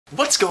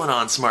What's going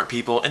on, smart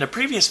people? In a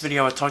previous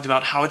video I talked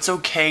about how it's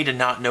okay to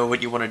not know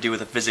what you want to do with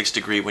a physics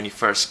degree when you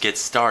first get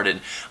started.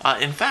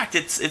 In fact,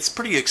 it's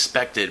pretty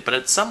expected, but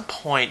at some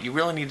point you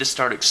really need to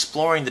start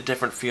exploring the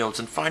different fields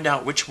and find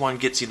out which one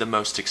gets you the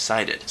most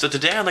excited. So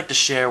today I'd like to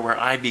share where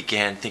I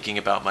began thinking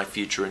about my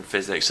future in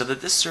physics, so that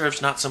this serves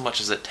not so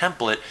much as a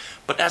template,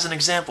 but as an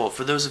example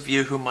for those of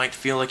you who might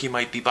feel like you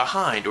might be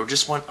behind or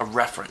just want a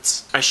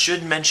reference. I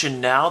should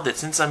mention now that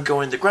since I'm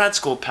going the grad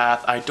school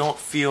path, I don't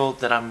feel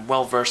that I'm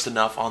well versed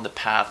enough on the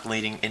path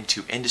leading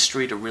into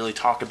industry to really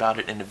talk about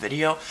it in a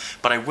video,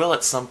 but I will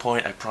at some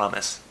point, I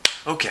promise.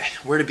 Okay,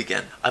 where to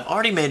begin? I've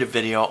already made a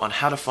video on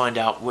how to find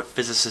out what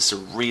physicists are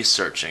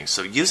researching,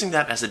 so using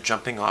that as a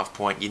jumping off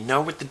point, you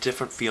know what the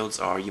different fields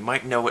are, you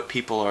might know what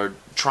people are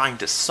trying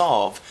to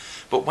solve,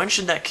 but when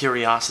should that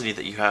curiosity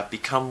that you have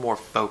become more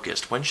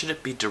focused? When should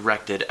it be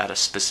directed at a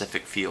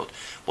specific field?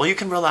 Well, you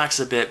can relax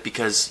a bit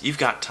because you've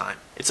got time.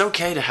 It's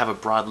okay to have a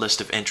broad list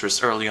of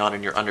interests early on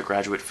in your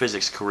undergraduate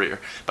physics career,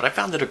 but I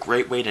found that a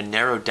great way to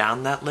narrow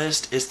down that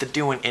list is to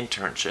do an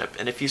internship,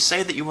 and if you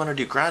say that you want to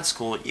do grad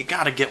school, you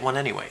gotta get one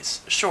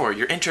anyways. Sure,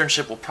 your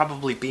internship will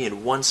probably be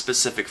in one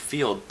specific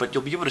field, but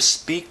you'll be able to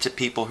speak to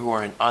people who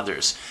are in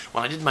others.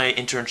 When I did my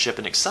internship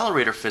in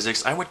accelerator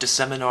physics, I went to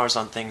seminars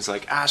on things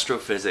like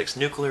astrophysics,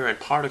 nuclear and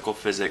particle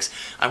physics.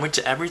 I went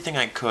to everything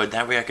I could,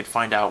 that way I could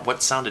find out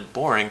what sounded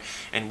boring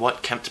and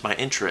what kept my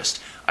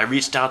interest. I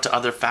reached out to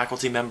other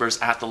faculty members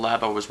at the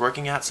lab I was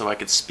working at so I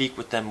could speak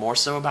with them more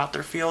so about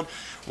their field.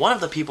 One of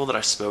the people that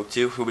I spoke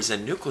to, who was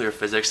in nuclear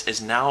physics,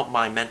 is now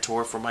my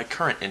mentor for my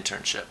current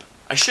internship.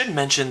 I should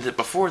mention that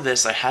before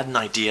this I had an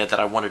idea that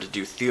I wanted to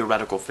do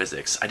theoretical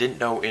physics. I didn't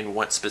know in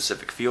what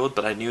specific field,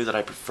 but I knew that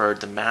I preferred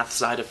the math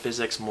side of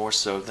physics more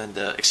so than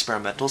the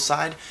experimental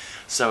side.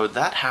 So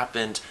that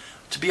happened.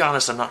 To be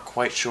honest, I'm not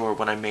quite sure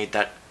when I made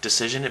that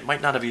decision. It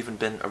might not have even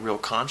been a real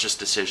conscious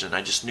decision.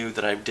 I just knew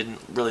that I didn't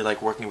really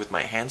like working with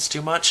my hands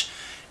too much,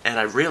 and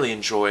I really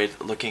enjoyed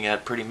looking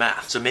at pretty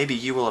math. So maybe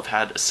you will have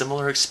had a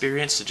similar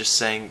experience to just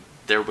saying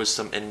there was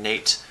some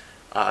innate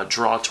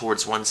draw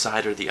towards one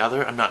side or the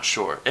other. I'm not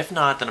sure. If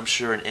not, then I'm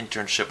sure an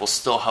internship will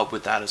still help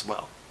with that as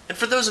well. And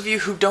for those of you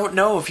who don't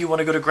know if you want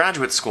to go to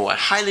graduate school, I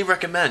highly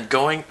recommend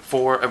going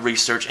for a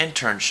research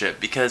internship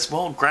because,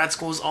 well, grad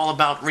school is all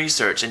about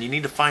research and you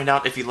need to find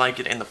out if you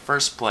like it in the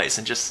first place,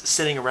 and just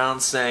sitting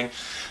around saying,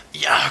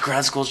 yeah,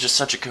 grad school is just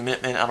such a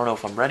commitment, I don't know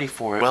if I'm ready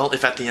for it. Well,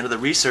 if at the end of the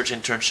research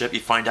internship you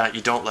find out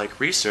you don't like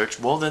research,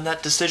 well then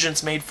that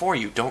decision's made for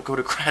you. Don't go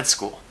to grad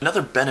school.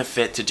 Another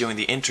benefit to doing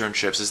the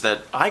internships is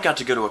that I got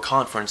to go to a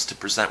conference to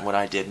present what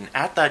I did, and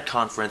at that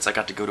conference I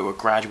got to go to a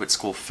graduate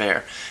school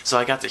fair. So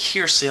I got to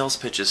hear sales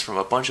pitches from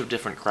a bunch of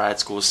different grad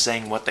schools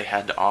saying what they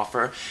had to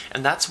offer,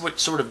 and that's what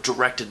sort of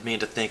directed me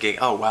into thinking,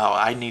 oh wow,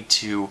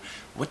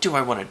 what do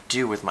I want to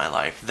do with my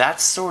life?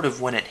 That's sort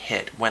of when it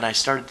hit, when I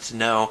started to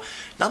know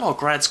not all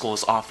grad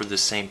schools offer the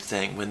same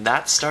thing. When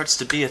that starts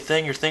to be a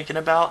thing you're thinking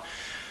about,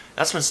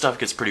 that's when stuff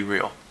gets pretty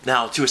real.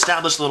 Now, to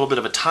establish a little bit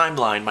of a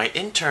timeline, my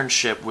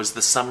internship was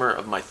the summer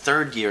of my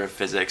third year of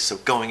physics, so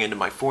going into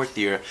my fourth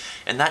year,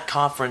 and that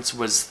conference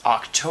was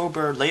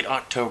late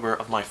October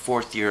of my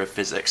fourth year of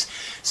physics.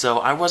 So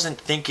I wasn't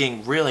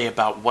thinking really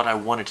about what I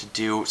wanted to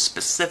do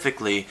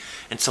specifically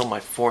until my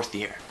fourth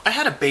year. I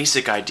had a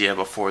basic idea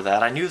before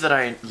that. I knew that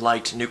I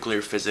liked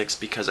nuclear physics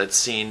because I'd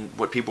seen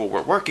what people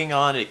were working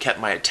on, it kept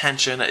my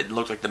attention, it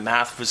looked like the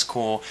math was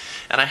cool,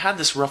 and I had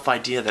this rough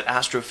idea that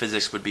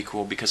astrophysics would be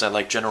cool because I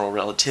like general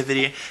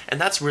relativity,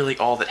 and that's really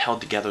all that held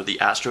together the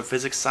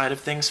astrophysics side of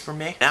things for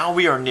me. Now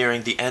we are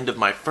nearing the end of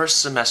my first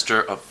semester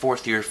of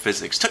fourth year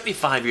physics. Took me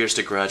 5 years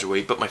to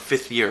graduate, but my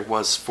fifth year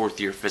was fourth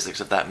year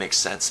physics, if that makes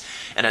sense.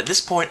 And at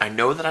this point I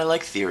know that I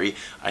like theory.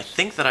 I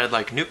think that I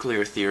like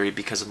nuclear theory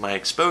because of my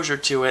exposure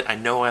to it. I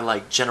know I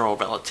like general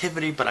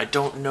relativity, but I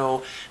don't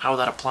know how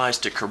that applies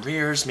to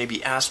careers,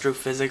 maybe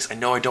astrophysics. I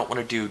know I don't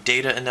want to do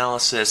data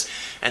analysis,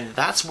 and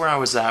that's where I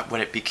was at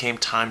when it became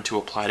time to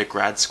apply to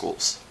grad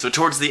schools. So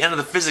towards the end of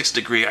the physics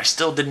degree, I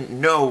still didn't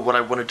know what I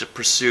wanted to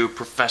pursue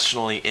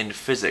professionally in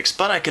physics,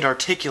 but I could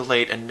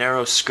articulate a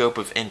narrow scope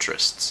of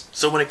interests.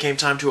 So when it came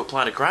time to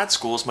apply to grad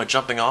schools, my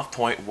jumping off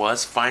point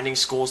was finding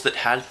schools that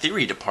had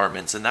theory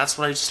departments, and that's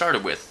what I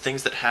started with.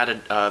 Things that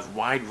had a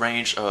wide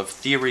range of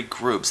theory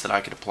groups that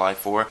I could apply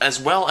for, as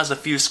well as a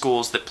few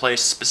schools that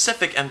placed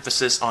specific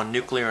emphasis on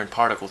nuclear and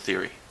particle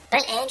theory.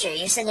 But Andrew,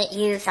 you said that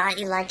you thought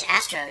you liked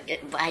astro.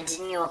 Why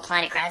didn't you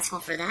apply to grad school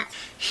for that?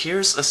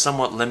 Here's a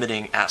somewhat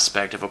limiting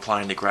aspect of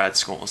applying to grad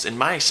schools. In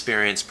my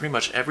experience, pretty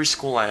much every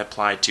school I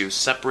applied to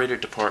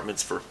separated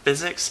departments for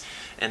physics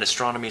and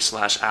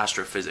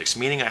astronomy/astrophysics,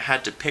 meaning I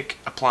had to pick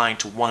applying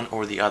to one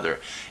or the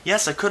other.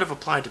 Yes, I could have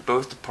applied to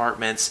both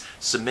departments,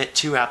 submit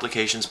 2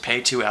 applications,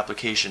 pay 2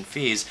 application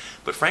fees,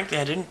 but frankly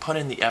I didn't put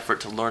in the effort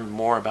to learn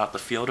more about the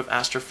field of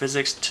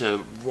astrophysics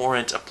to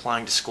warrant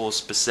applying to schools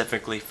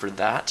specifically for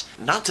that.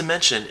 Not to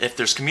mention, if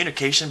there's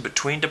communication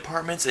between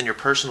departments and your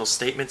personal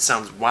statement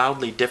sounds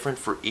wildly different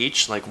for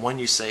each, like one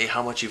you say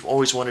how much you've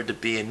always wanted to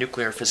be a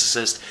nuclear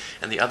physicist,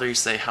 and the other you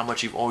say how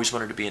much you've always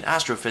wanted to be an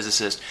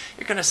astrophysicist,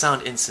 you're going to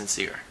sound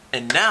insincere.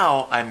 And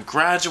now I'm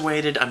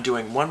graduated, I'm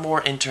doing one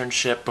more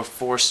internship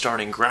before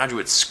starting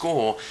graduate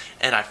school,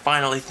 and I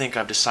finally think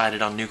I've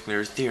decided on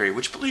nuclear theory,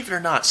 which, believe it or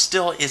not,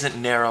 still isn't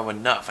narrow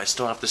enough. I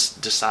still have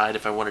to decide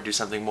if I want to do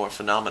something more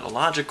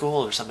phenomenological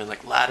or something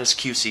like lattice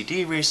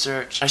QCD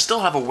research. I still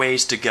have a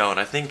ways to go, and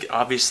I think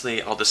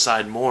obviously I'll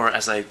decide more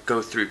as I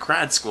go through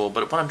grad school,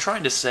 but what I'm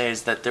trying to say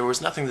is that there was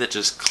nothing that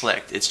just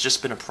clicked. It's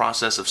just been a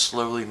process of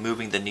slowly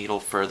moving the needle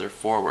further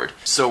forward.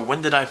 So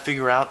when did I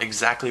figure out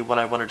exactly what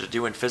I wanted to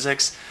do in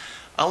physics?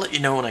 I'll let you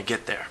know when I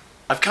get there.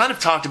 I've kind of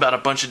talked about a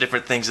bunch of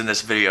different things in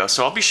this video,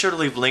 so I'll be sure to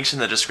leave links in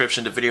the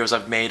description to videos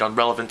I've made on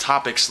relevant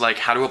topics like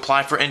how to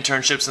apply for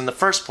internships in the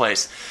first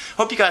place.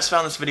 Hope you guys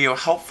found this video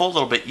helpful, a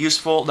little bit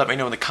useful. Let me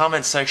know in the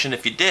comments section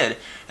if you did,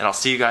 and I'll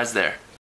see you guys there.